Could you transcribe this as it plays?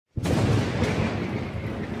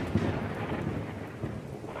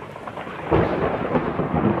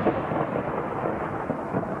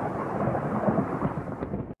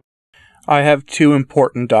I have two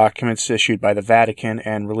important documents issued by the Vatican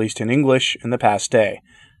and released in English in the past day.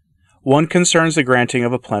 One concerns the granting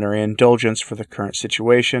of a plenary indulgence for the current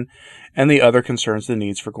situation, and the other concerns the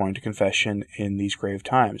needs for going to confession in these grave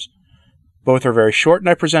times. Both are very short, and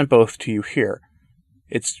I present both to you here.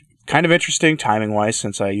 It's kind of interesting timing-wise,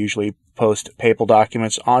 since I usually post papal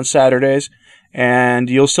documents on Saturdays, and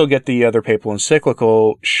you'll still get the other papal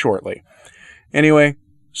encyclical shortly. Anyway,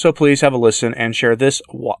 so please have a listen and share this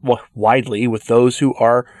widely with those who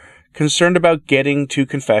are concerned about getting to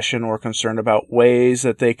confession or concerned about ways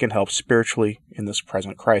that they can help spiritually in this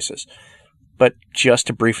present crisis. But just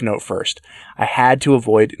a brief note first. I had to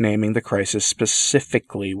avoid naming the crisis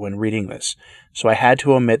specifically when reading this, so I had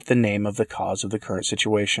to omit the name of the cause of the current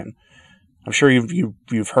situation. I'm sure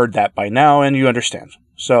you've heard that by now and you understand.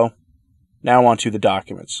 So, now on to the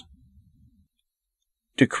documents.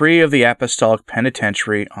 Decree of the Apostolic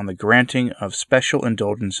Penitentiary on the granting of special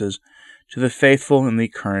indulgences to the faithful in the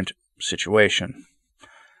current situation.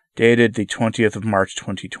 Dated the 20th of March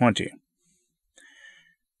 2020.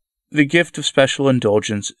 The gift of special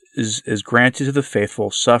indulgence is granted to the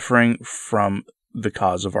faithful suffering from the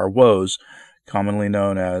cause of our woes, commonly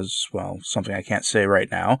known as, well, something I can't say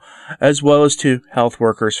right now, as well as to health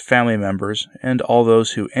workers, family members, and all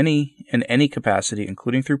those who in any capacity,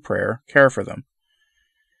 including through prayer, care for them.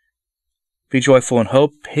 Be joyful in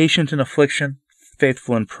hope, patient in affliction,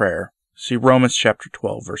 faithful in prayer. See Romans chapter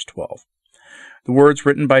 12, verse 12. The words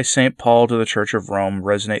written by St. Paul to the Church of Rome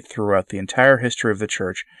resonate throughout the entire history of the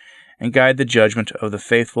Church and guide the judgment of the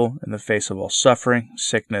faithful in the face of all suffering,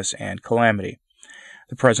 sickness, and calamity.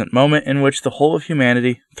 The present moment in which the whole of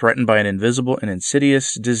humanity, threatened by an invisible and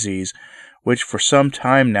insidious disease, which for some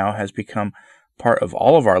time now has become part of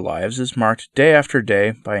all of our lives, is marked day after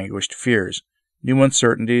day by anguished fears, new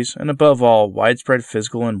uncertainties, and above all, widespread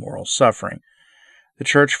physical and moral suffering. The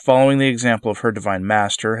Church, following the example of her Divine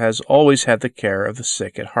Master, has always had the care of the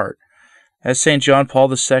sick at heart. As St. John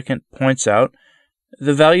Paul II points out,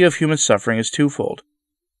 the value of human suffering is twofold.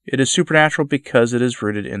 It is supernatural because it is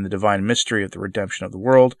rooted in the divine mystery of the redemption of the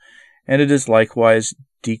world, and it is likewise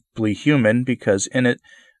deeply human because in it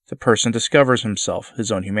the person discovers himself,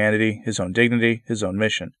 his own humanity, his own dignity, his own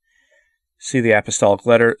mission. See the Apostolic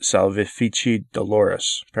Letter Salvifici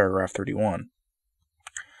Doloris, paragraph 31.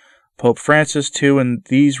 Pope Francis, too, in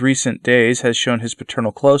these recent days has shown his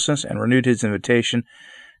paternal closeness and renewed his invitation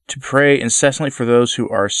to pray incessantly for those who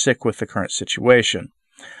are sick with the current situation,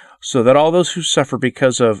 so that all those who suffer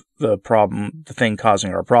because of the thing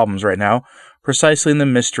causing our problems right now, precisely in the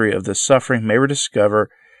mystery of this suffering, may rediscover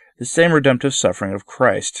the same redemptive suffering of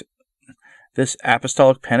Christ. This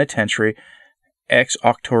apostolic penitentiary, ex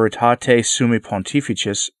auctoritate summi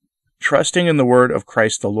pontificis, trusting in the word of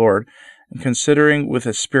Christ the Lord, and considering with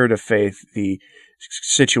a spirit of faith the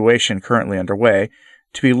situation currently underway,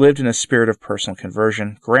 to be lived in a spirit of personal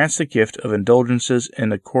conversion, grants the gift of indulgences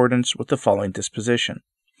in accordance with the following disposition.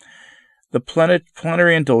 The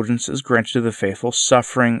plenary indulgence is granted to the faithful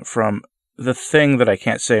suffering from the thing that I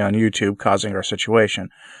can't say on YouTube causing our situation,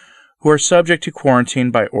 who are subject to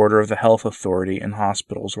quarantine by order of the health authority in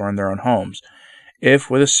hospitals or in their own homes,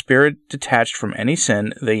 if, with a spirit detached from any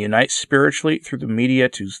sin, they unite spiritually through the media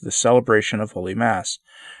to the celebration of Holy Mass,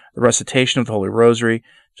 the recitation of the Holy Rosary,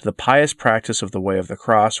 to the pious practice of the Way of the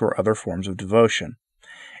Cross or other forms of devotion,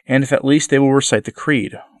 and if at least they will recite the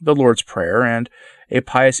Creed, the Lord's Prayer, and a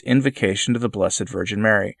pious invocation to the Blessed Virgin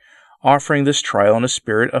Mary, offering this trial in a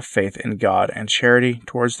spirit of faith in God and charity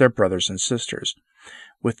towards their brothers and sisters,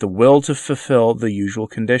 with the will to fulfill the usual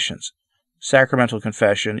conditions: sacramental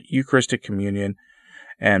confession, Eucharistic communion,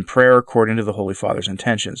 and prayer according to the Holy Father's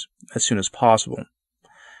intentions, as soon as possible.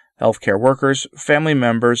 Healthcare workers, family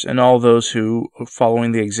members, and all those who,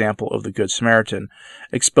 following the example of the Good Samaritan,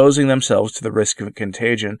 exposing themselves to the risk of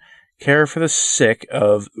contagion, care for the sick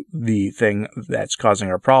of the thing that's causing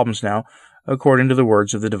our problems now, according to the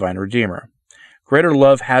words of the Divine Redeemer. Greater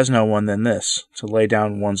love has no one than this, to lay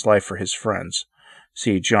down one's life for his friends.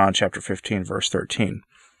 See John chapter 15, verse 13.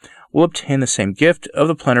 Will obtain the same gift of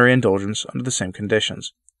the plenary indulgence under the same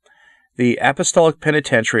conditions. The Apostolic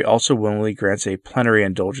Penitentiary also willingly grants a plenary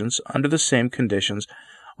indulgence under the same conditions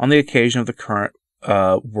on the occasion of the current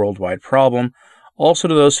worldwide problem, also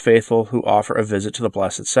to those faithful who offer a visit to the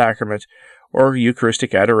Blessed Sacrament, or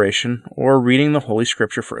Eucharistic adoration, or reading the Holy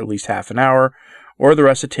Scripture for at least half an hour, or the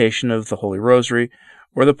recitation of the Holy Rosary,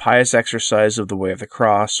 or the pious exercise of the Way of the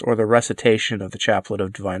Cross, or the recitation of the Chaplet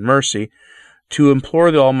of Divine Mercy, to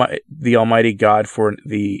implore the Almighty God for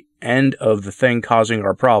the end of the thing causing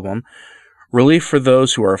our problem, relief for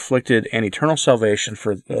those who are afflicted, and eternal salvation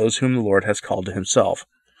for those whom the Lord has called to himself.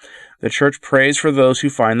 The Church prays for those who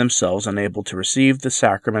find themselves unable to receive the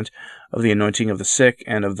sacrament of the anointing of the sick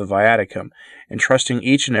and of the viaticum, entrusting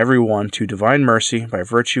each and every one to divine mercy by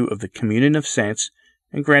virtue of the communion of saints,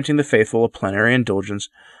 and granting the faithful a plenary indulgence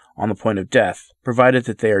on the point of death, provided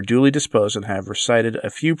that they are duly disposed and have recited a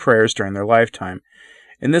few prayers during their lifetime.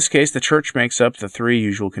 In this case, the Church makes up the 3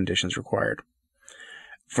 usual conditions required.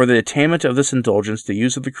 For the attainment of this indulgence, the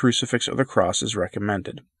use of the crucifix or the cross is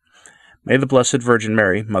recommended. May the Blessed Virgin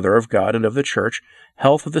Mary, Mother of God and of the Church,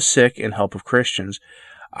 health of the sick and help of Christians,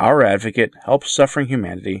 our advocate, help suffering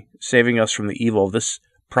humanity, saving us from the evil of this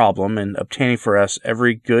problem and obtaining for us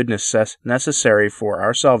every good necessary for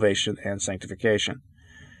our salvation and sanctification.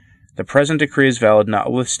 The present decree is valid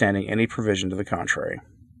notwithstanding any provision to the contrary.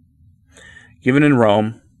 Given in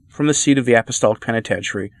Rome, from the seat of the Apostolic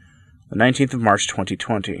Penitentiary, the 19th of March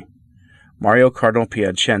 2020. Mario Cardinal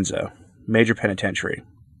Piacenza, Major Penitentiary.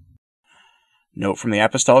 Note from the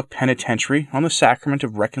Apostolic Penitentiary on the Sacrament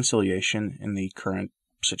of Reconciliation in the current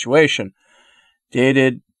situation,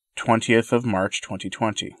 dated 20th of March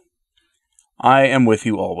 2020. I am with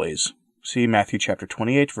you always. See Matthew chapter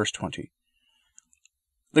 28, verse 20.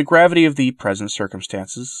 The gravity of the present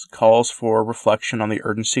circumstances calls for reflection on the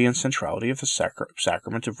urgency and centrality of the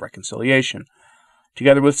Sacrament of Reconciliation,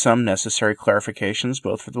 together with some necessary clarifications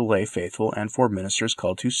both for the lay faithful and for ministers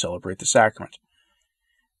called to celebrate the sacrament.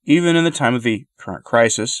 Even in the time of the current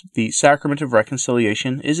crisis, the Sacrament of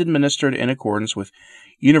Reconciliation is administered in accordance with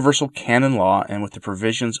universal canon law and with the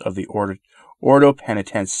provisions of the Ordo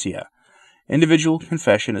Penitentia. Individual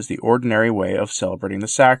confession is the ordinary way of celebrating the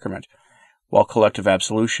sacrament, while collective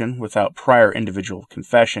absolution, without prior individual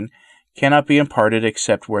confession, cannot be imparted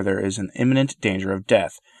except where there is an imminent danger of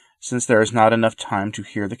death, since there is not enough time to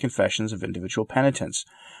hear the confessions of individual penitents,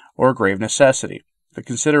 or grave necessity, the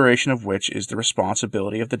consideration of which is the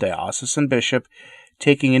responsibility of the diocesan bishop,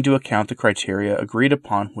 taking into account the criteria agreed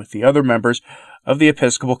upon with the other members of the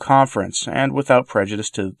Episcopal Conference, and without prejudice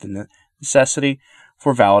to the necessity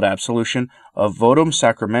for valid absolution of votum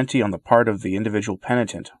sacramenti on the part of the individual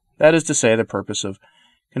penitent, that is to say, the purpose of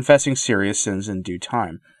confessing serious sins in due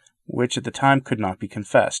time, which at the time could not be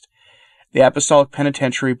confessed. The Apostolic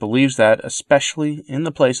Penitentiary believes that, especially in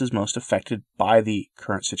the places most affected by the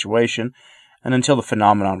current situation, and until the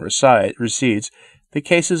phenomenon recedes, the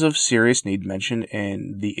cases of serious need mentioned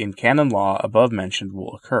in canon law above mentioned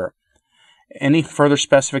will occur. Any further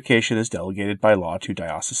specification is delegated by law to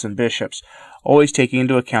diocesan bishops, always taking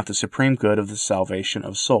into account the supreme good of the salvation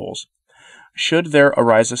of souls. Should there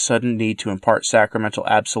arise a sudden need to impart sacramental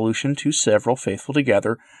absolution to several faithful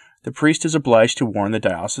together, the priest is obliged to warn the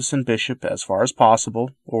diocesan bishop as far as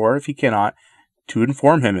possible, or, if he cannot, to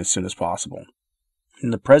inform him as soon as possible.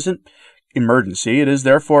 In the present emergency, it is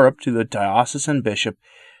therefore up to the diocesan bishop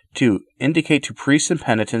to indicate to priests and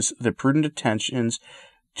penitents the prudent attentions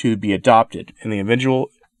to be adopted in the individual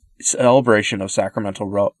celebration of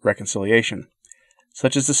sacramental reconciliation,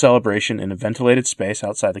 such as the celebration in a ventilated space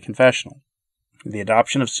outside the confessional, the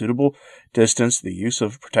adoption of suitable distance, the use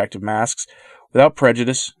of protective masks, without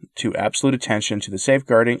prejudice to absolute attention to the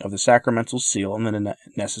safeguarding of the sacramental seal and the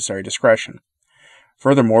necessary discretion.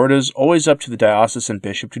 Furthermore, it is always up to the diocesan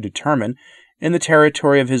bishop to determine, in the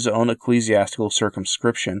territory of his own ecclesiastical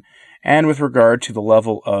circumscription, and with regard to the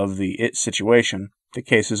level of the situation, the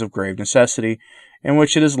cases of grave necessity in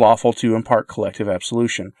which it is lawful to impart collective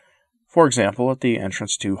absolution, for example, at the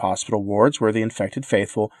entrance to hospital wards where the infected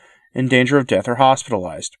faithful in danger of death are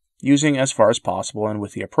hospitalized, using as far as possible and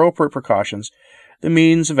with the appropriate precautions the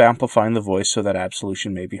means of amplifying the voice so that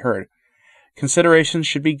absolution may be heard. Consideration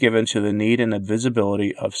should be given to the need and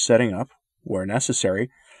advisability of setting up, where necessary,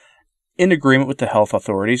 in agreement with the health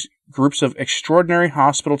authorities, groups of extraordinary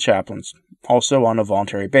hospital chaplains, also on a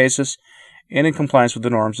voluntary basis, and in compliance with the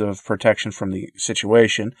norms of protection from the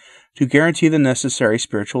situation, to guarantee the necessary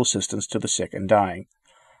spiritual assistance to the sick and dying.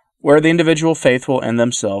 Where the individual faithful and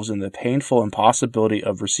themselves in the painful impossibility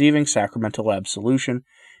of receiving sacramental absolution,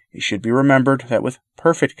 it should be remembered that with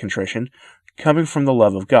perfect contrition, coming from the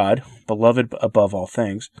love of God, beloved above all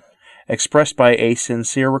things, expressed by a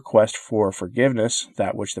sincere request for forgiveness,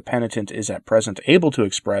 that which the penitent is at present able to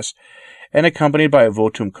express, and accompanied by a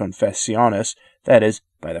votum confessionis, that is,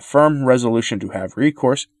 by the firm resolution to have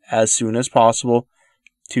recourse, as soon as possible,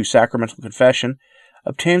 to sacramental confession,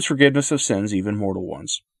 obtains forgiveness of sins, even mortal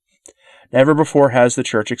ones. Never before has the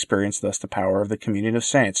Church experienced thus the power of the communion of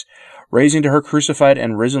saints, raising to her crucified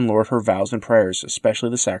and risen Lord her vows and prayers, especially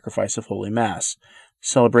the sacrifice of Holy Mass,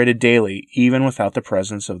 celebrated daily, even without the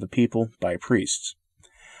presence of the people, by priests.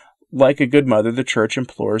 Like a good mother, the Church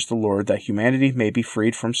implores the Lord that humanity may be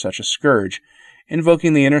freed from such a scourge,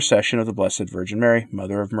 invoking the intercession of the Blessed Virgin Mary,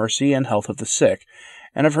 Mother of Mercy and Health of the Sick,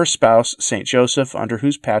 and of her spouse, Saint Joseph, under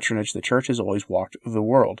whose patronage the Church has always walked the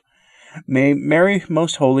world. May Mary,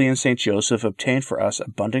 Most Holy, and Saint Joseph obtain for us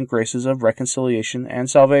abundant graces of reconciliation and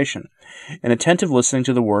salvation, and attentive listening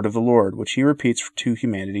to the word of the Lord, which he repeats to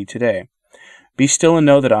humanity today. Be still and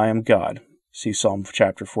know that I am God. See Psalm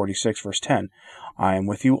chapter 46, verse 10. I am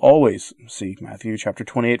with you always. See Matthew chapter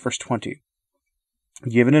 28, verse 20.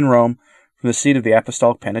 Given in Rome, from the seat of the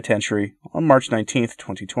Apostolic Penitentiary, on March 19,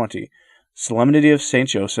 2020. Solemnity of Saint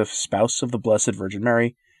Joseph, spouse of the Blessed Virgin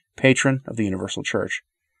Mary, patron of the Universal Church.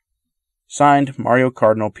 Signed, Mario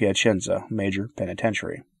Cardinal Piacenza, Major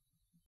Penitentiary.